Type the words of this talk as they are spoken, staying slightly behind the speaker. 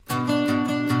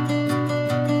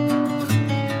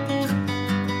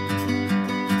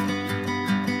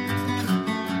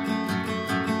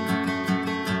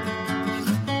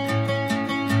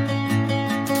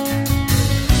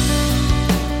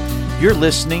You're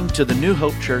listening to the New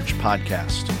Hope Church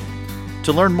podcast.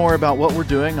 To learn more about what we're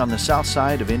doing on the south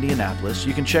side of Indianapolis,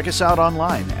 you can check us out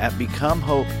online at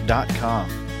becomehope.com.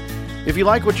 If you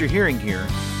like what you're hearing here,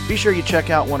 be sure you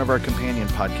check out one of our companion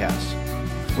podcasts.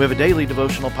 We have a daily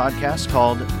devotional podcast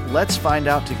called Let's Find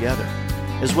Out Together,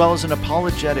 as well as an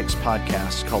apologetics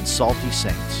podcast called Salty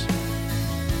Saints.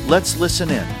 Let's listen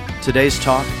in. Today's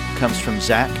talk comes from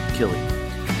Zach Killey.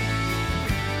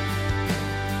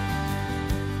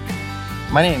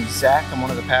 My name is Zach. I'm one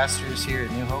of the pastors here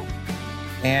at New Hope.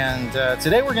 And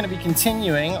today we're going to be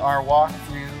continuing our walk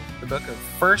through the book of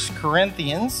 1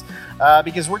 Corinthians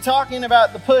because we're talking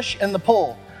about the push and the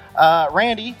pull.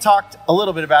 Randy talked a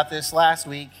little bit about this last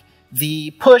week.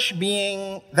 The push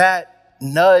being that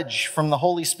nudge from the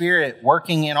Holy Spirit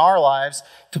working in our lives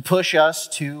to push us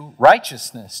to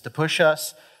righteousness, to push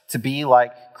us to be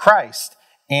like Christ.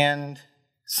 And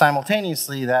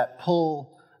simultaneously, that pull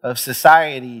of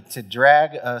society to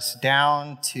drag us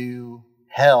down to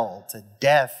hell, to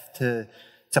death, to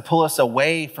pull us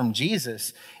away from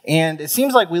Jesus. And it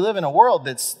seems like we live in a world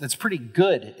that's pretty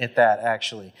good at that,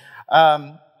 actually.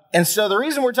 And so the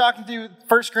reason we're talking through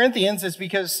 1 Corinthians is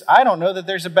because I don't know that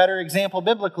there's a better example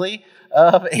biblically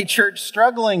of a church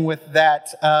struggling with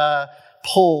that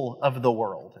pull of the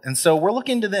world. And so we're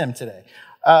looking to them today.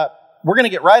 We're going to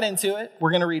get right into it.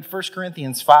 We're going to read 1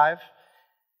 Corinthians 5.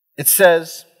 It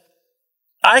says,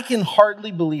 I can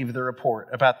hardly believe the report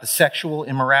about the sexual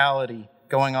immorality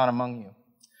going on among you,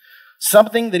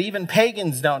 something that even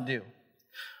pagans don't do.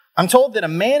 I'm told that a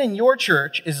man in your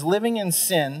church is living in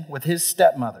sin with his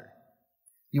stepmother.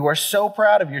 You are so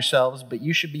proud of yourselves, but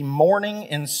you should be mourning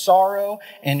in sorrow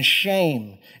and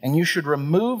shame, and you should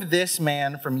remove this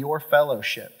man from your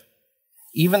fellowship.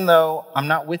 Even though I'm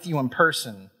not with you in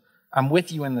person, I'm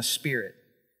with you in the Spirit.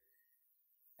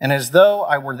 And as though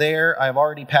I were there, I have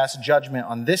already passed judgment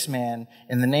on this man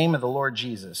in the name of the Lord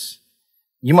Jesus.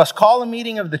 You must call a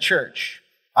meeting of the church.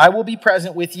 I will be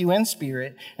present with you in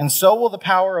spirit, and so will the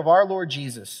power of our Lord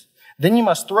Jesus. Then you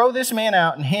must throw this man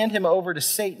out and hand him over to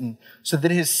Satan, so that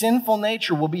his sinful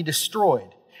nature will be destroyed,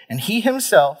 and he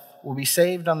himself will be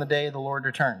saved on the day the Lord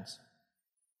returns.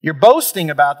 Your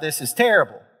boasting about this is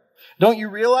terrible. Don't you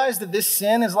realize that this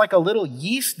sin is like a little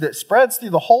yeast that spreads through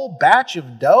the whole batch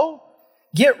of dough?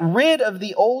 Get rid of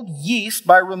the old yeast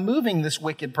by removing this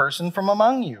wicked person from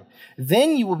among you.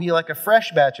 Then you will be like a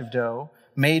fresh batch of dough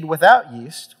made without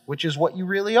yeast, which is what you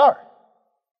really are.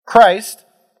 Christ,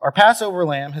 our Passover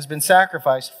lamb, has been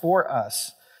sacrificed for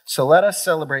us. So let us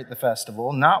celebrate the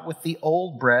festival, not with the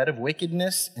old bread of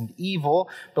wickedness and evil,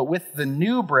 but with the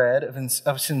new bread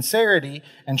of sincerity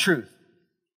and truth.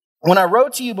 When I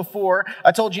wrote to you before,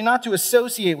 I told you not to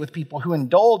associate with people who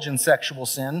indulge in sexual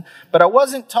sin, but I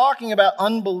wasn't talking about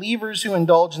unbelievers who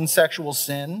indulge in sexual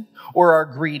sin, or are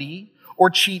greedy, or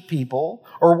cheat people,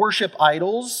 or worship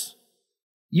idols.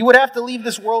 You would have to leave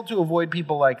this world to avoid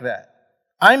people like that.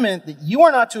 I meant that you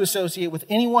are not to associate with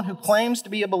anyone who claims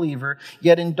to be a believer,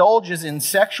 yet indulges in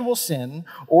sexual sin,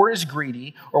 or is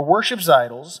greedy, or worships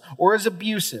idols, or is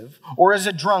abusive, or is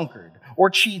a drunkard,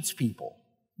 or cheats people.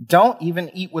 Don't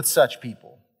even eat with such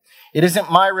people. It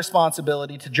isn't my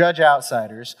responsibility to judge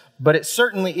outsiders, but it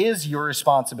certainly is your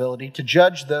responsibility to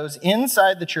judge those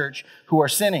inside the church who are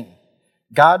sinning.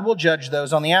 God will judge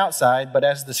those on the outside, but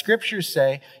as the scriptures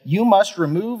say, you must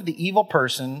remove the evil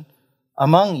person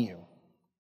among you.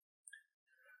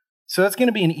 So it's going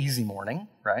to be an easy morning,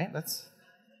 right? That's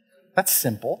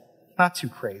simple, not too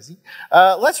crazy.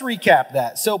 Let's recap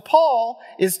that. So Paul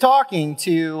is talking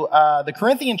to the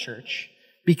Corinthian church,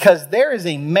 because there is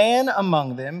a man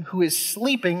among them who is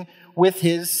sleeping with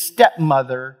his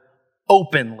stepmother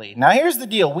openly. Now, here's the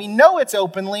deal. We know it's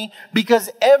openly because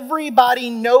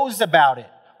everybody knows about it.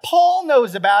 Paul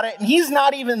knows about it, and he's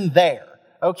not even there,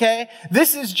 okay?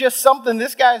 This is just something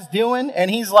this guy's doing, and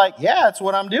he's like, yeah, that's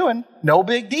what I'm doing. No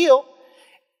big deal.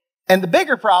 And the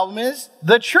bigger problem is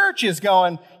the church is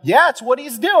going, yeah, it's what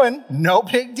he's doing. No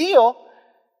big deal.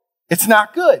 It's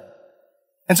not good.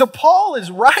 And so Paul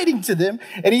is writing to them,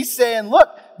 and he's saying, look,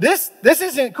 this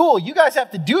isn't cool. You guys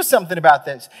have to do something about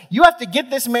this. You have to get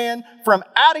this man from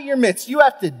out of your midst. You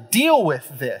have to deal with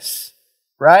this,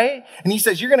 right? And he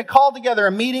says, you're going to call together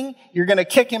a meeting. You're going to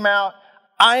kick him out.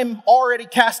 I'm already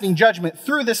casting judgment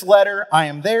through this letter. I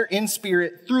am there in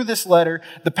spirit through this letter.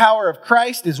 The power of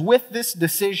Christ is with this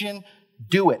decision.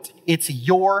 Do it. It's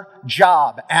your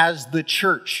job as the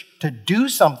church to do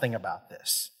something about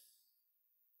this.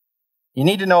 You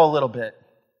need to know a little bit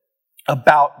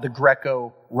about the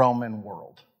Greco-Roman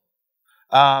world.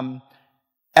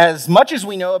 As much as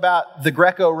we know about the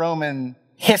Greco-Roman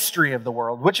history of the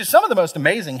world, which is some of the most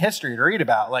amazing history to read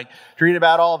about, like to read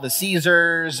about all the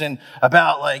Caesars and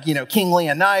about King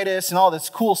Leonidas and all this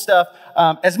cool stuff.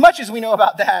 As much as we know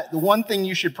about that, the one thing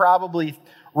you should probably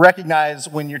recognize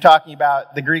when you're talking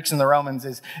about the Greeks and the Romans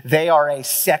is they are a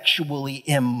sexually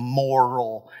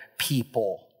immoral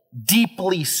people,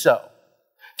 deeply so.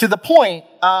 To the point,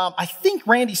 I think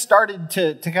Randy started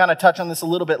to kind of touch on this a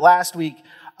little bit last week,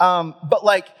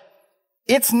 but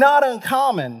it's not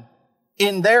uncommon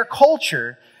in their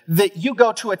culture that you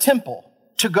go to a temple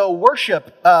to go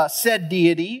worship said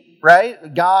deity,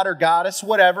 right? God or goddess,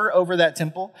 whatever, over that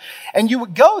temple. And you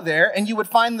would go there and you would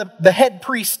find the head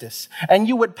priestess and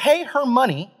you would pay her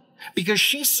money because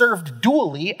she served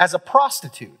dually as a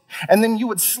prostitute. And then you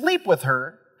would sleep with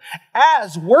her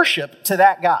as worship to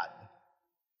that God.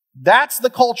 That's the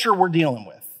culture we're dealing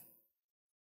with.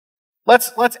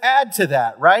 Let's add to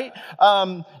that, right?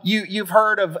 You've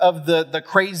heard of the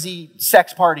crazy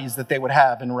sex parties that they would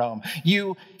have in Rome.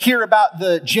 You hear about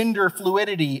the gender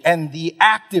fluidity and the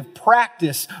active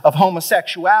practice of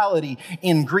homosexuality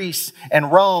in Greece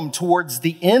and Rome towards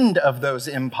the end of those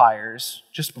empires,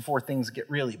 just before things get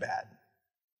really bad.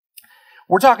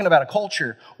 We're talking about a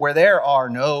culture where there are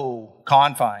no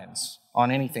confines on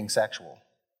anything sexual.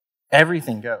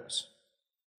 Everything goes.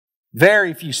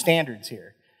 Very few standards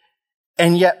here.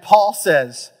 And yet Paul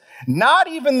says, not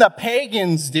even the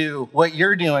pagans do what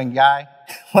you're doing, guy.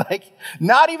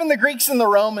 Not even the Greeks and the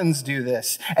Romans do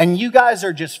this. And you guys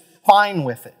are just fine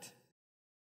with it.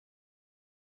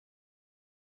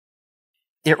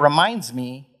 It reminds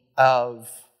me of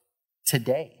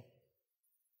today.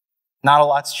 Not a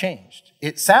lot's changed.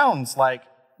 It sounds like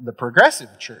the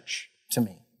progressive church to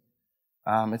me.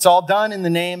 It's all done in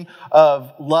the name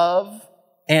of love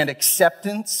and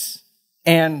acceptance.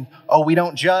 And, we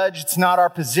don't judge. It's not our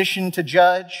position to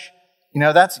judge.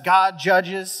 That's God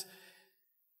judges.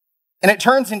 And it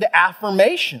turns into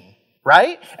affirmation,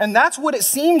 right? And that's what it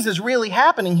seems is really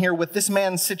happening here with this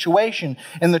man's situation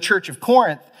in the church of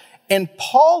Corinth. And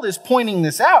Paul is pointing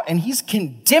this out, and he's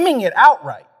condemning it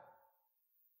outright.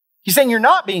 He's saying you're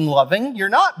not being loving, you're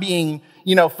not being,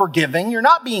 forgiving, you're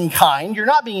not being kind, you're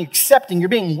not being accepting, you're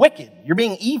being wicked, you're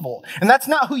being evil. And that's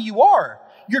not who you are.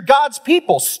 You're God's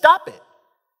people. Stop it.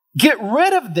 Get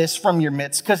rid of this from your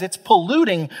midst because it's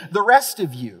polluting the rest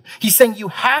of you. He's saying you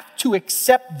have to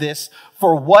accept this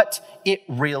for what it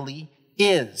really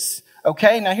is.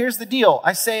 Okay, now here's the deal.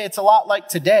 I say it's a lot like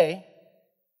today.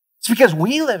 It's because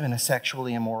we live in a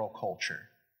sexually immoral culture.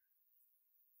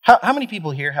 How many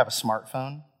people here have a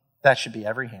smartphone? That should be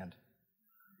every hand.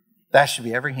 That should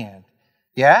be every hand.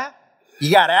 Yeah?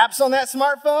 You got apps on that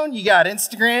smartphone. You got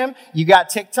Instagram. You got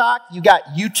TikTok. You got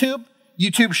YouTube.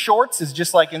 YouTube Shorts is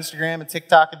just like Instagram and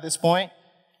TikTok at this point.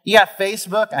 You got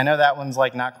Facebook. I know that one's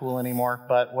not cool anymore,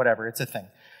 but whatever. It's a thing.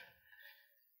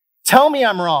 Tell me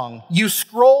I'm wrong. You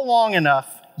scroll long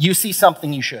enough, you see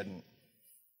something you shouldn't.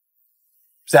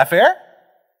 Is that fair?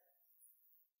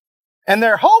 And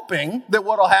they're hoping that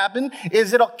what'll happen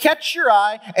is it'll catch your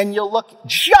eye and you'll look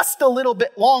just a little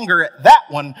bit longer at that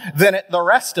one than at the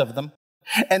rest of them.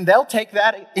 And they'll take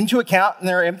that into account in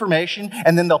their information,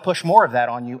 and then they'll push more of that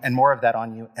on you, and more of that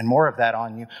on you, and more of that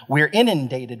on you. We're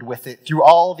inundated with it through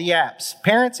all the apps.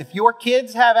 Parents, if your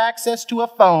kids have access to a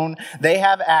phone, they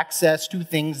have access to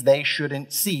things they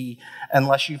shouldn't see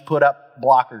unless you've put up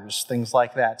blockers, things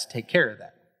like that, to take care of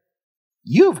that.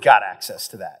 You've got access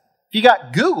to that. If you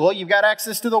got Google, you've got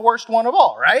access to the worst one of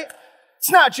all, right?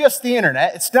 It's not just the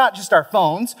internet. It's not just our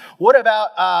phones. What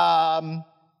about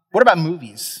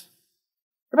movies?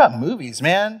 What about movies,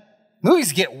 man?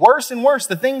 Movies get worse and worse.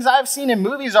 The things I've seen in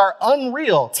movies are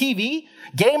unreal. TV,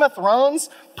 Game of Thrones,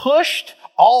 pushed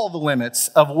all the limits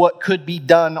of what could be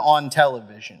done on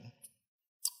television.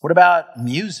 What about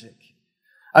music?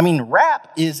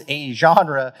 Rap is a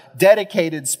genre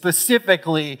dedicated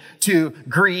specifically to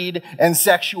greed and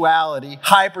sexuality,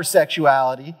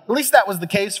 hypersexuality. At least that was the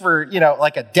case for,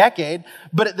 a decade.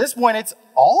 But at this point, it's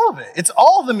all of it. It's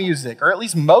all the music, or at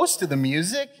least most of the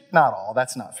music. Not all,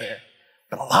 that's not fair.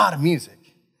 But a lot of music.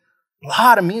 A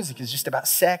lot of music is just about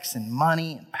sex and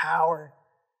money and power.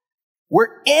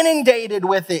 We're inundated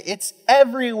with it. It's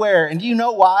everywhere. And do you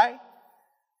know why?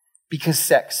 Because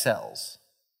sex sells.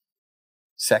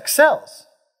 Sex sells.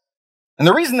 And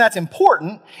the reason that's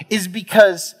important is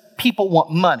because people want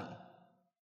money.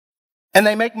 And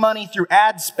they make money through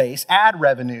ad space, ad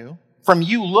revenue, from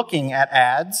you looking at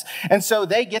ads. And so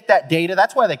they get that data.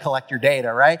 That's why they collect your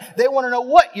data, right? They want to know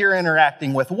what you're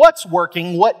interacting with, what's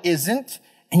working, what isn't.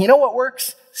 And you know what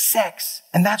works? Sex.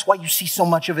 And that's why you see so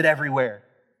much of it everywhere.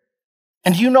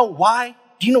 And do you know why?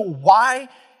 Do you know why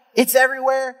it's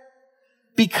everywhere?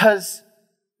 Because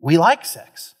We like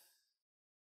sex.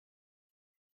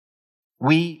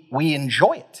 We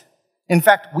enjoy it. In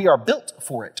fact, we are built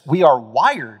for it. We are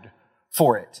wired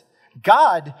for it.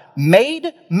 God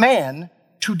made man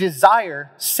to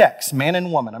desire sex, man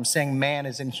and woman. I'm saying man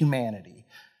as in humanity.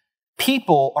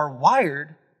 People are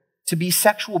wired to be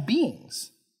sexual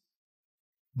beings,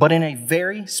 but in a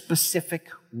very specific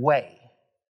way.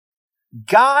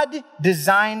 God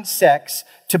designed sex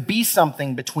to be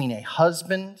something between a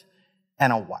husband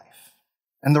and a wife.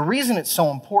 And the reason it's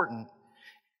so important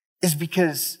is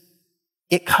because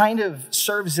it kind of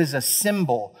serves as a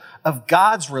symbol of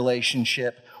God's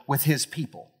relationship with his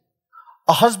people.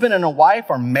 A husband and a wife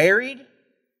are married.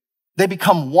 They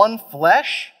become one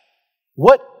flesh.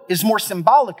 What is more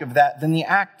symbolic of that than the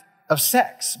act of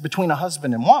sex between a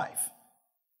husband and wife?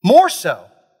 More so,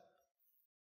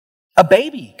 a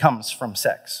baby comes from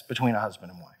sex between a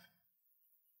husband and wife.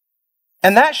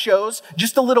 And that shows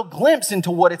just a little glimpse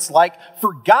into what it's like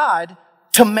for God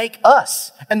to make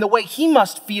us and the way he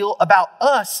must feel about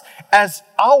us as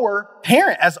our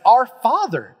parent, as our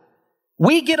father.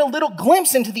 We get a little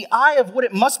glimpse into the eye of what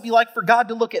it must be like for God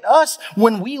to look at us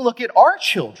when we look at our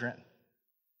children.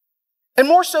 And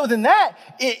more so than that,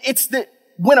 it's that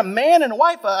when a man and a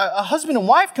wife, a husband and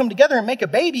wife come together and make a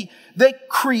baby, they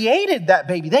created that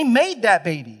baby. They made that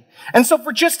baby. And so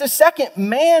for just a second,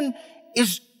 man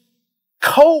is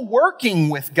co-working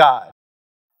with God.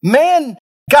 Man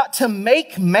got to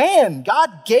make man.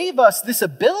 God gave us this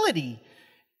ability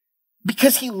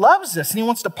because he loves us and he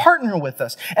wants to partner with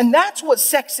us. And that's what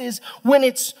sex is when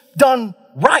it's done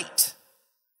right.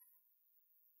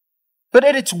 But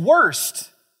at its worst,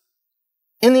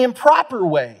 in the improper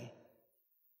way,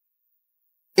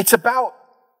 it's about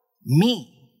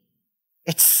me.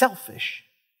 It's selfish.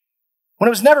 When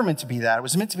it was never meant to be that. It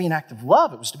was meant to be an act of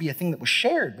love. It was to be a thing that was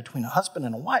shared between a husband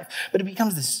and a wife. But it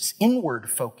becomes this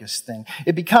inward-focused thing.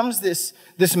 It becomes this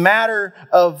matter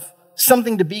of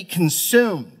something to be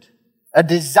consumed, a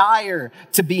desire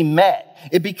to be met.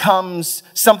 It becomes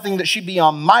something that should be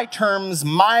on my terms,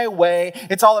 my way.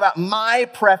 It's all about my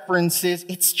preferences.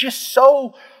 It's just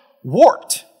so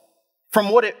warped from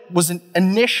what it was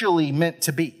initially meant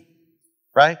to be,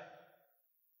 right?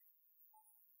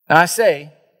 And I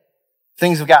say,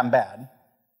 things have gotten bad.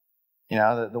 You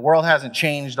know, the world hasn't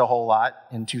changed a whole lot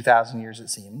in 2,000 years, it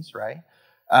seems, right?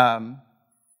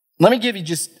 Let me give you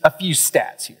just a few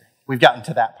stats here. We've gotten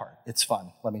to that part. It's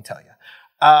fun, let me tell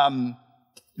you.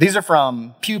 These are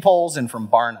from Pew polls and from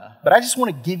Barna, but I just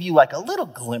want to give you like a little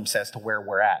glimpse as to where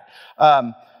we're at.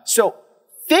 So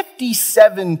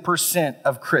 57%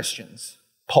 of Christians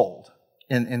polled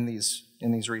in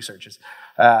these researches,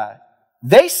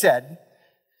 they said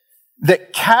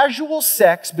that casual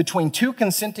sex between two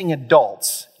consenting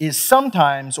adults is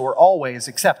sometimes or always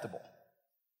acceptable.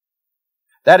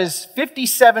 That is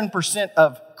 57%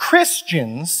 of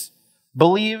Christians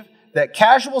believe that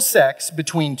casual sex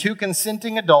between two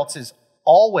consenting adults is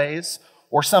always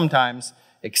or sometimes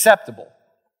acceptable.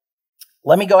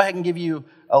 Let me go ahead and give you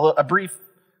a brief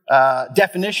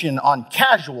definition on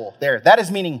casual there. That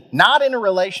is meaning not in a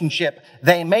relationship.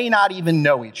 They may not even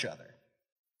know each other.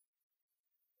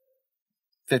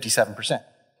 57%. A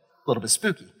little bit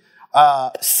spooky.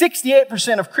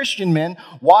 68% of Christian men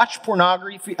watch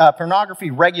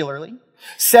pornography regularly.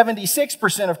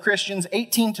 76% of Christians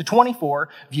 18 to 24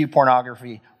 view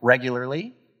pornography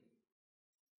regularly.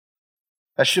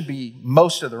 That should be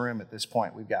most of the room at this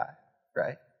point we've got,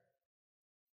 right?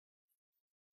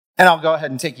 And I'll go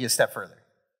ahead and take you a step further,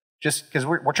 just because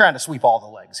we're trying to sweep all the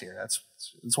legs here. That's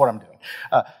what I'm doing.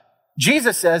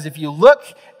 Jesus says if you look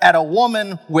at a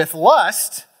woman with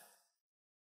lust,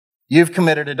 you've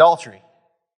committed adultery.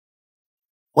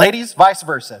 Ladies, vice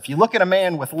versa. If you look at a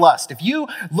man with lust, if you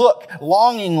look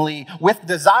longingly with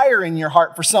desire in your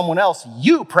heart for someone else,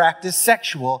 you practice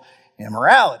sexual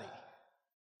immorality.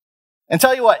 And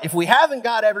tell you what, if we haven't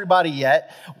got everybody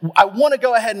yet, I want to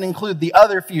go ahead and include the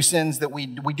other few sins that we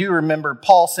do remember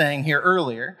Paul saying here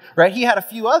earlier, right? He had a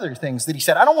few other things that he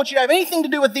said, I don't want you to have anything to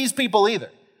do with these people either,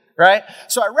 right?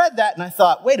 So I read that and I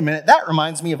thought, wait a minute, that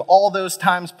reminds me of all those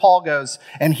times Paul goes,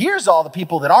 and here's all the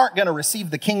people that aren't going to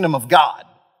receive the kingdom of God.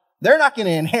 They're not going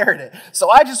to inherit it.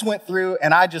 So I just went through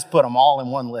and I just put them all in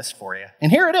one list for you. And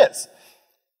here it is.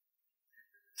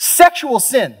 Sexual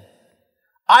sin,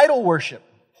 idol worship,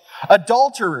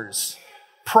 adulterers,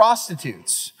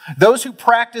 prostitutes, those who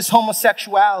practice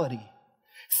homosexuality,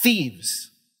 thieves,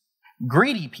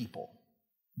 greedy people,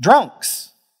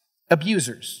 drunks,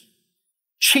 abusers,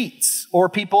 cheats, or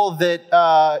people that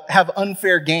have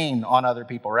unfair gain on other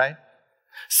people, right?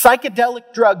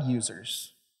 Psychedelic drug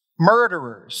users,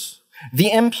 murderers,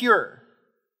 the impure,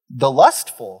 the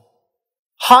lustful,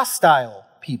 hostile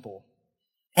people,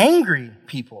 angry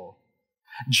people,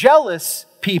 jealous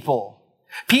people,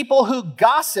 people who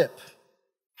gossip,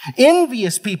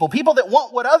 envious people, people that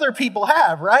want what other people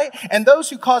have, right? And those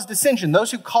who cause dissension,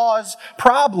 those who cause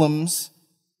problems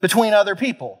between other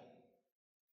people.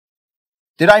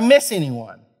 Did I miss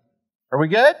anyone? Are we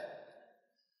good?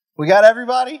 We got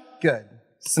everybody? Good.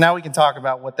 So now we can talk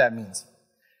about what that means.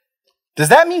 Does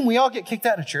that mean we all get kicked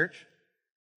out of church?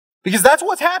 Because that's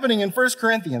what's happening in 1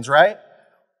 Corinthians, right?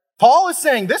 Paul is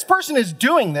saying, this person is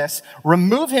doing this,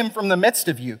 remove him from the midst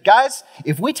of you. Guys,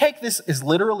 if we take this as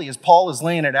literally as Paul is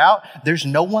laying it out, there's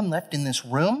no one left in this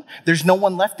room. There's no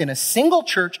one left in a single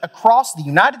church across the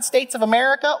United States of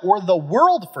America or the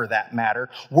world for that matter.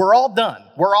 We're all done.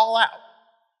 We're all out.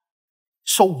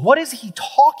 So what is he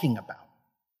talking about?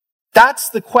 That's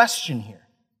the question here.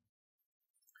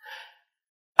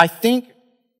 I think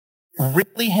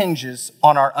really hinges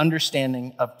on our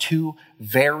understanding of two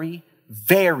very,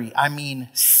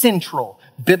 central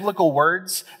biblical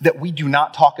words that we do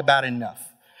not talk about enough.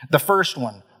 The first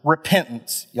one,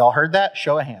 repentance. Y'all heard that?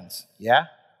 Show of hands. Yeah?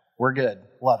 We're good.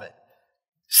 Love it.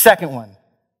 Second one,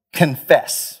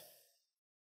 confess.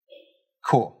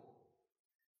 Cool.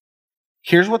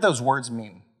 Here's what those words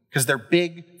mean, because they're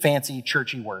big, fancy,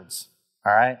 churchy words.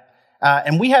 All right?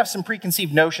 And we have some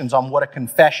preconceived notions on what a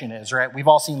confession is, right? We've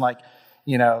all seen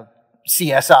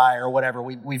CSI or whatever.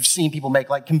 We've seen people make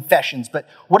confessions, but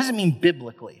what does it mean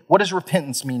biblically? What does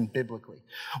repentance mean biblically?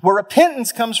 Well,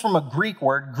 repentance comes from a Greek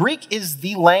word. Greek is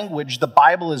the language the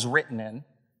Bible is written in,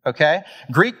 okay?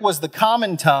 Greek was the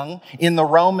common tongue in the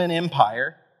Roman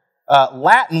Empire.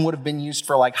 Latin would have been used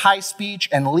for high speech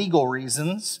and legal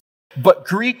reasons. But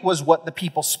Greek was what the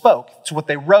people spoke. It's what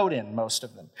they wrote in, most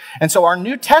of them. And so our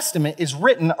New Testament is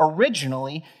written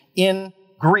originally in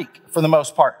Greek for the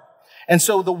most part. And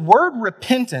so the word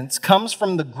repentance comes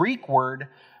from the Greek word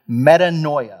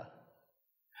metanoia.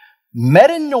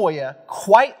 Metanoia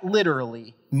quite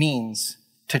literally means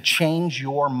to change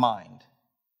your mind.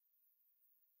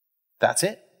 That's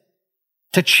it.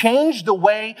 To change the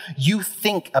way you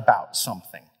think about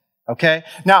something. Okay?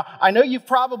 Now, I know you've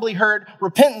probably heard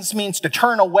repentance means to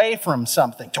turn away from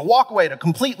something, to walk away, to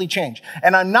completely change.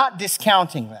 And I'm not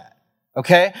discounting that.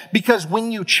 Okay? Because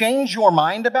when you change your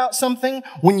mind about something,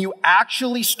 when you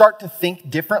actually start to think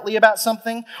differently about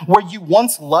something, where you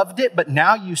once loved it, but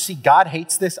now you see God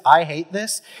hates this, I hate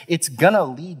this, it's gonna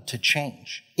lead to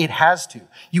change. It has to.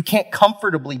 You can't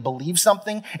comfortably believe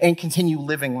something and continue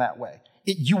living that way.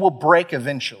 You will break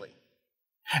eventually.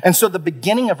 And so the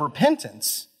beginning of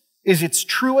repentance is its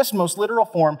truest, most literal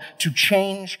form, to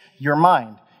change your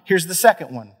mind. Here's the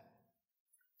second one.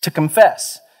 To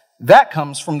confess. That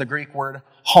comes from the Greek word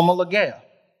homologeia.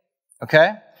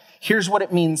 Okay? Here's what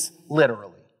it means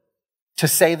literally. To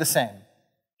say the same.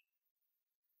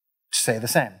 To say the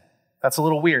same. That's a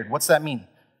little weird. What's that mean?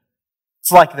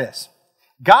 It's like this.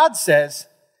 God says,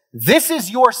 this is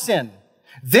your sin.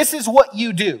 This is what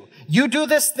you do. You do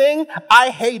this thing,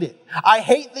 I hate it. I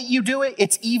hate that you do it.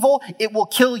 It's evil. It will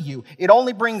kill you. It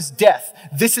only brings death.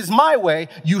 This is my way.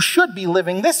 You should be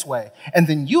living this way. And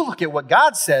then you look at what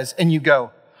God says and you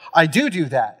go, I do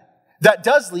that. That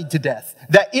does lead to death.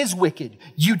 That is wicked.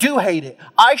 You do hate it.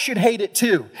 I should hate it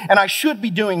too. And I should be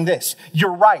doing this.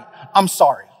 You're right. I'm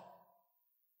sorry.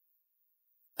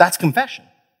 That's confession.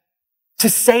 To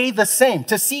say the same.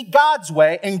 To see God's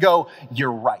way and go,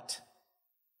 you're right.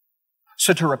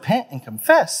 So to repent and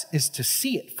confess is to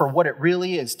see it for what it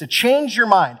really is, to change your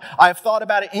mind. I've thought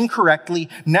about it incorrectly.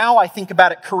 Now I think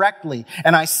about it correctly,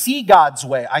 and I see God's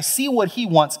way. I see what he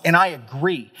wants, and I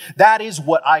agree. That is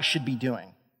what I should be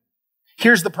doing.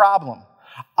 Here's the problem.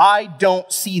 I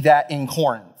don't see that in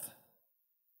Corinth.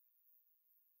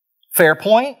 Fair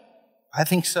point? I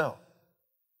think so.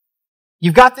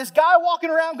 You've got this guy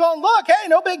walking around going, look, hey,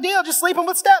 no big deal. Just sleeping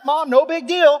with stepmom, no big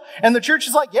deal. And the church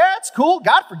is like, yeah, it's cool.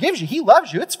 God forgives you. He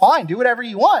loves you. It's fine. Do whatever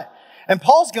you want. And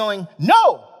Paul's going,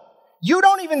 no, you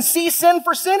don't even see sin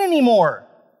for sin anymore.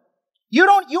 You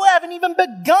haven't even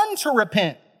begun to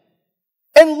repent.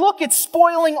 And look, it's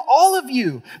spoiling all of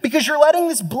you because you're letting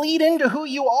this bleed into who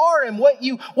you are and what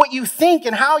you think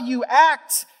and how you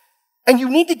act. And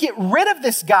you need to get rid of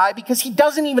this guy because he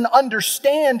doesn't even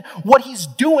understand what he's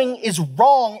doing is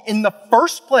wrong in the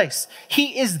first place.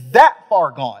 He is that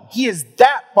far gone. He is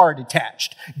that far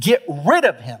detached. Get rid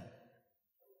of him.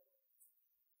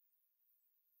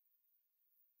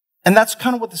 And that's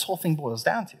kind of what this whole thing boils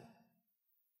down to.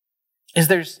 Is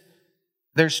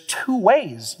there's two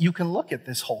ways you can look at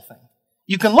this whole thing.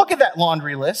 You can look at that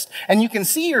laundry list and you can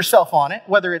see yourself on it,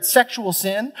 whether it's sexual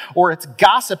sin or it's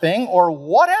gossiping or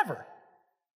whatever.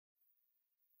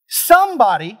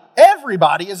 Somebody,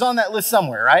 everybody is on that list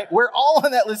somewhere, right? We're all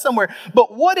on that list somewhere.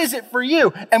 But what is it for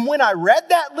you? And when I read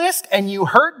that list and you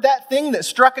heard that thing that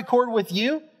struck a chord with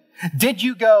you, did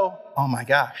you go, oh my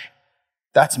gosh,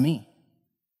 that's me?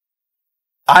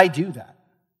 I do that.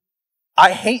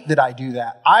 I hate that I do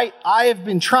that. I have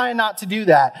been trying not to do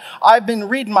that. I've been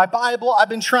reading my Bible. I've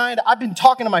been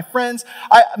talking to my friends.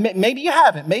 Maybe you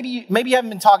haven't. Maybe you haven't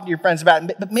been talking to your friends about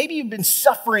it, but maybe you've been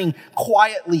suffering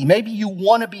quietly. Maybe you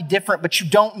want to be different, but you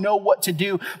don't know what to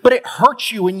do, but it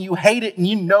hurts you and you hate it and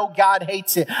you know God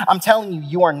hates it. I'm telling you,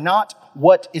 you are not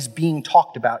what is being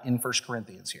talked about in 1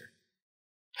 Corinthians here.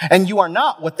 And you are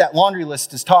not what that laundry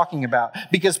list is talking about,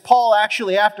 because Paul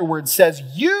actually afterwards says,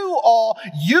 you all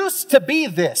used to be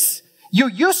this. You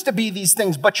used to be these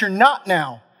things, but you're not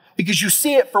now, because you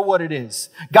see it for what it is.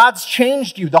 God's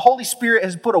changed you. The Holy Spirit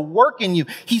has put a work in you.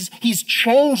 He's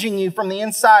changing you from the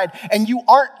inside, and you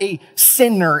aren't a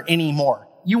sinner anymore.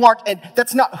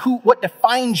 That's not what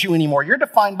defines you anymore. You're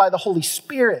defined by the Holy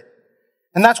Spirit.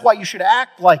 And that's why you should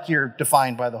act like you're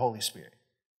defined by the Holy Spirit.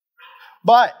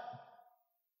 But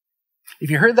if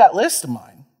you heard that list of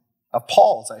mine, of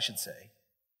Paul's, I should say,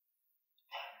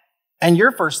 and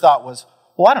your first thought was,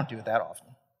 well, I don't do it that often.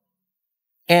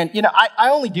 And, I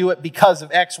only do it because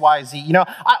of X, Y, Z.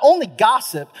 I only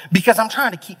gossip because I'm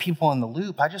trying to keep people in the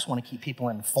loop. I just want to keep people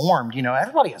informed.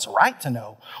 Everybody has a right to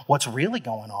know what's really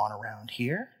going on around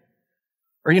here.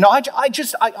 Or,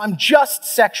 I'm just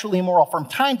sexually immoral from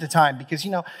time to time because,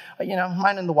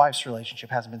 mine and the wife's relationship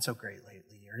hasn't been so great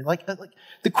lately. Or like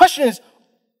the question is,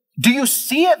 do you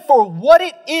see it for what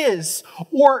it is,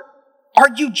 or are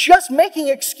you just making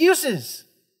excuses?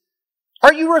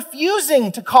 Are you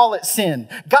refusing to call it sin?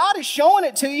 God is showing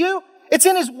it to you. It's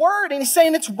in His Word, and He's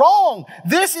saying it's wrong.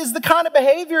 This is the kind of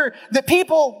behavior that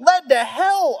people led to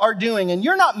hell are doing, and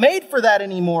you're not made for that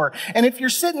anymore. And if you're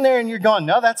sitting there and you're going,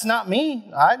 no, that's not me,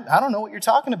 I don't know what you're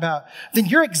talking about, then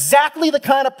you're exactly the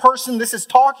kind of person this is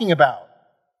talking about.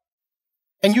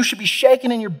 And you should be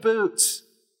shaking in your boots.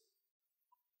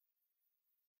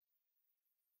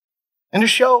 And to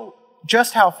show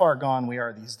just how far gone we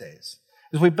are these days,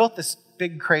 is we built this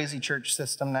big crazy church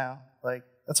system now.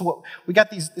 That's what we got,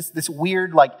 this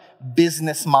weird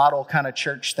business model kind of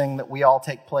church thing that we all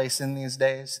take place in these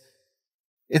days.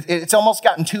 It's almost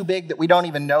gotten too big that we don't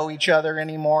even know each other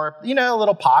anymore.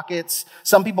 Little pockets.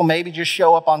 Some people maybe just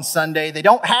show up on Sunday. They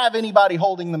don't have anybody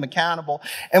holding them accountable.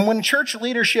 And when church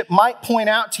leadership might point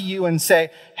out to you and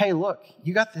say, hey, look,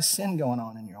 you got this sin going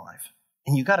on in your life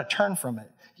and you got to turn from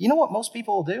it. You know what most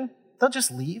people will do? They'll just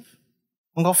leave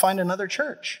and go find another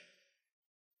church.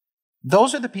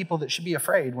 Those are the people that should be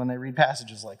afraid when they read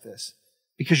passages like this,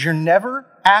 because you're never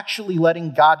actually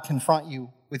letting God confront you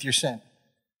with your sin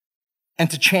and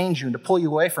to change you and to pull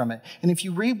you away from it. And if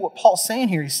you read what Paul's saying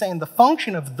here, he's saying the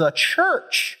function of the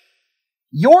church,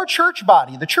 your church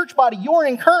body, the church body you're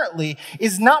in currently,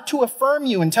 is not to affirm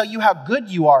you and tell you how good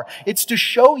you are. It's to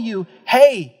show you,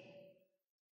 hey,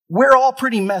 we're all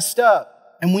pretty messed up,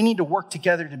 and we need to work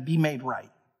together to be made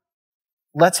right.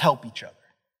 Let's help each other.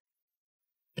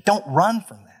 But don't run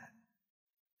from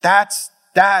that.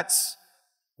 That's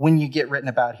when you get written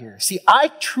about here. See, I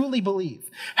truly believe,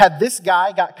 had this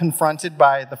guy got confronted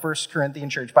by the 1 Corinthian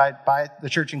church, by the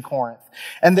church in Corinth,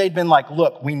 and they'd been like,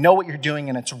 look, we know what you're doing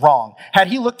and it's wrong. Had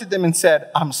he looked at them and said,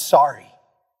 I'm sorry,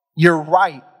 you're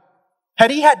right. Had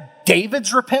he had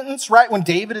David's repentance, right? When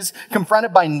David is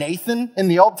confronted by Nathan in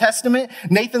the Old Testament,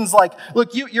 Nathan's like,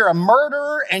 look, you're a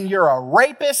murderer and you're a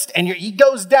rapist, and he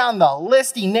goes down the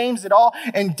list, he names it all,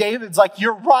 and David's like,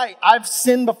 you're right, I've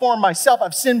sinned before myself,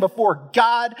 I've sinned before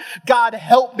God, God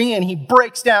help me, and he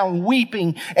breaks down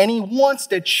weeping, and he wants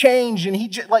to change, and he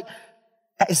just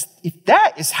if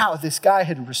that is how this guy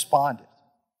had responded,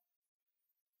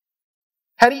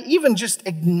 had he even just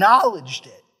acknowledged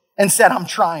it, and said, I'm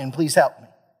trying, please help me,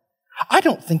 I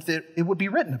don't think that it would be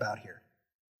written about here.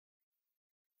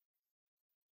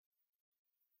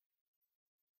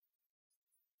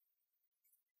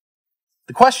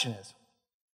 The question is,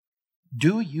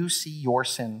 do you see your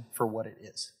sin for what it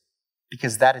is?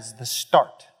 Because that is the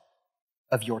start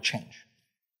of your change.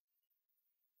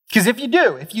 Because if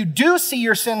you do see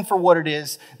your sin for what it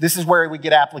is, this is where we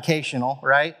get applicational,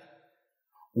 right?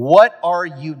 What are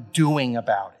you doing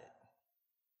about it?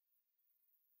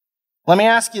 Let me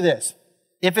ask you this.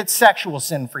 If it's sexual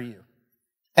sin for you,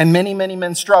 and many, many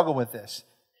men struggle with this,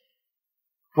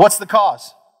 what's the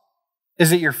cause?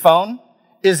 Is it your phone?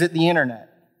 Is it the internet?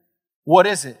 What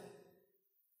is it?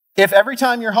 If every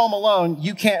time you're home alone,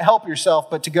 you can't help yourself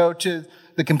but to go to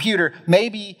the computer,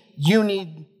 maybe you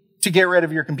need to get rid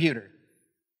of your computer.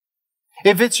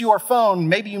 If it's your phone,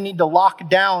 maybe you need to lock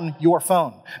down your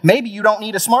phone. Maybe you don't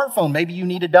need a smartphone. Maybe you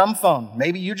need a dumb phone.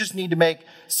 Maybe you just need to make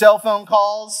cell phone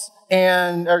calls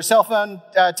or cell phone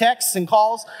texts and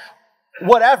calls,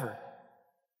 whatever.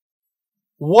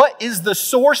 What is the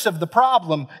source of the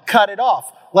problem? Cut it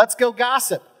off. Let's go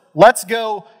gossip. Let's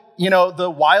go,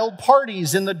 the wild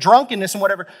parties and the drunkenness and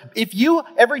whatever. If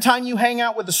every time you hang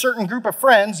out with a certain group of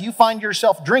friends, you find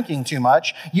yourself drinking too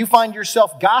much, you find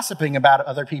yourself gossiping about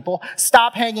other people,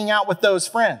 stop hanging out with those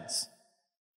friends.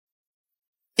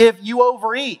 If you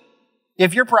overeat,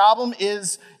 if your problem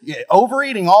is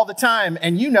overeating all the time,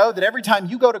 and you know that every time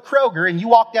you go to Kroger and you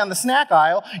walk down the snack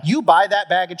aisle, you buy that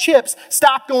bag of chips,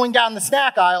 stop going down the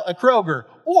snack aisle at Kroger.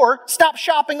 Or stop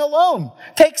shopping alone.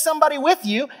 Take somebody with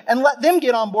you and let them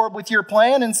get on board with your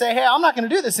plan and say, hey, I'm not going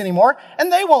to do this anymore.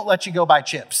 And they won't let you go buy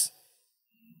chips.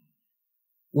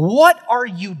 What are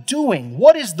you doing?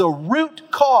 What is the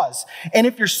root cause? And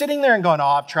if you're sitting there and going,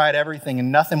 I've tried everything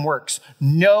and nothing works.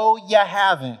 No, you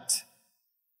haven't.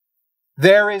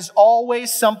 There is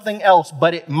always something else,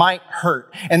 but it might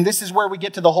hurt. And this is where we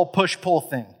get to the whole push-pull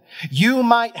thing. You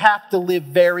might have to live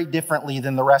very differently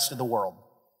than the rest of the world.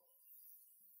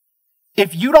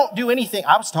 If you don't do anything,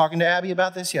 I was talking to Abby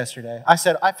about this yesterday. I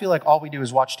said, I feel like all we do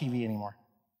is watch TV anymore.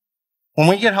 When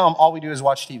we get home, all we do is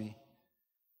watch TV. I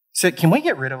said, can we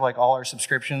get rid of all our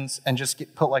subscriptions and just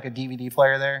put a DVD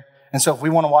player there? And so if we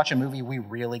want to watch a movie, we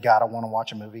really got to want to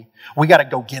watch a movie. We got to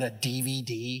go get a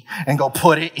DVD and go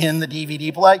put it in the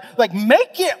DVD player.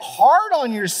 Make it hard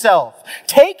on yourself.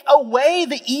 Take away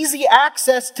the easy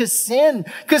access to sin.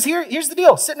 Because here's the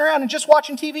deal. Sitting around and just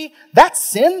watching TV, that's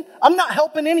sin. I'm not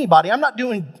helping anybody. I'm not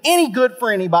doing any good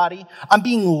for anybody. I'm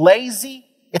being lazy.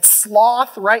 It's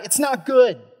sloth, right? It's not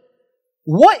good.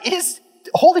 What is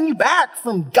holding you back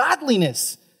from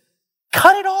godliness?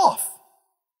 Cut it off.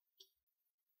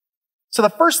 So the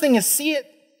first thing is see it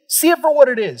for what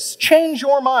it is. Change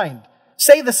your mind.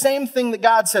 Say the same thing that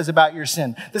God says about your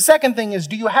sin. The second thing is,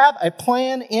 do you have a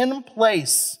plan in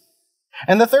place?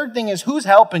 And the third thing is, who's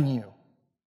helping you?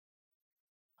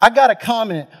 I got a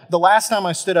comment the last time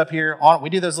I stood up here we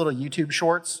do those little YouTube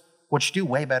shorts, which do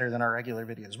way better than our regular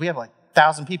videos. We have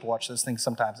 1,000 people watch those things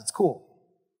sometimes. It's cool.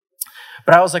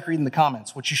 But I was reading the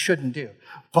comments, which you shouldn't do.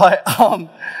 But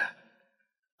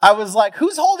I was like,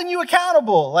 who's holding you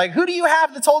accountable? Who do you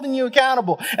have that's holding you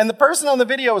accountable? And the person on the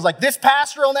video was like, this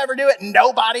pastor will never do it.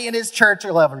 Nobody in his church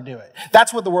will ever do it.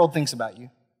 That's what the world thinks about you.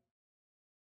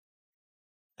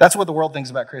 That's what the world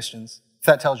thinks about Christians, if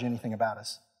that tells you anything about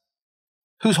us.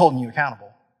 Who's holding you accountable?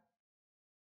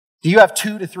 Do you have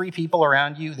 2 to 3 people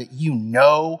around you that you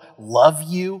know love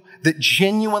you, that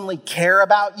genuinely care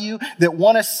about you, that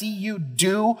want to see you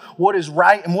do what is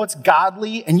right and what's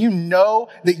godly, and you know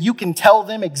that you can tell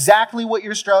them exactly what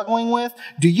you're struggling with?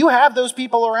 Do you have those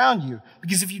people around you?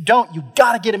 Because if you don't, you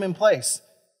got to get them in place,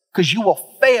 because you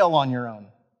will fail on your own.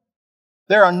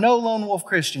 There are no lone wolf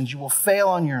Christians. You will fail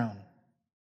on your own.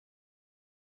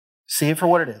 See it for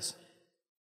what it is.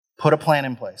 Put a plan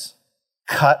in place.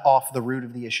 Cut off the root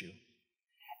of the issue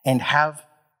and have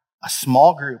a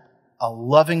small group, a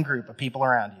loving group of people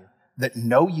around you that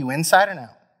know you inside and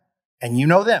out, and you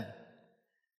know them,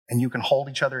 and you can hold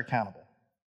each other accountable.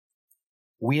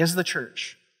 We as the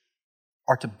church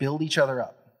are to build each other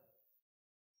up.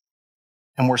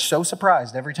 And we're so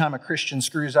surprised every time a Christian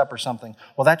screws up or something.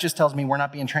 Well, that just tells me we're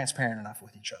not being transparent enough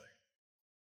with each other.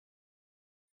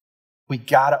 We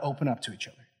got to open up to each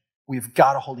other. We've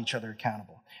got to hold each other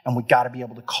accountable. And we got to be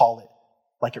able to call it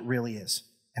like it really is.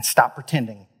 And stop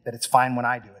pretending that it's fine when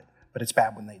I do it, but it's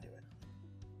bad when they do it.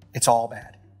 It's all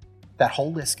bad. That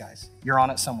whole list, guys, you're on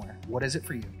it somewhere. What is it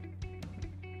for you?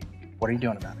 What are you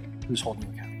doing about it? Who's holding you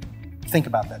accountable? Think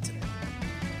about that today.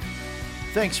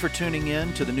 Thanks for tuning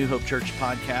in to the New Hope Church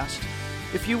podcast.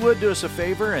 If you would do us a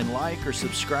favor and like or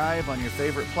subscribe on your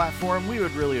favorite platform, we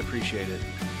would really appreciate it.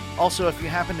 Also, if you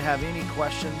happen to have any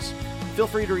questions, feel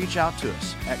free to reach out to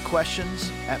us at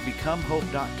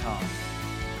questions@becomehope.com.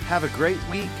 Have a great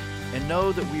week, and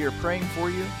know that we are praying for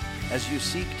you as you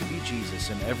seek to be Jesus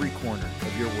in every corner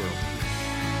of your world.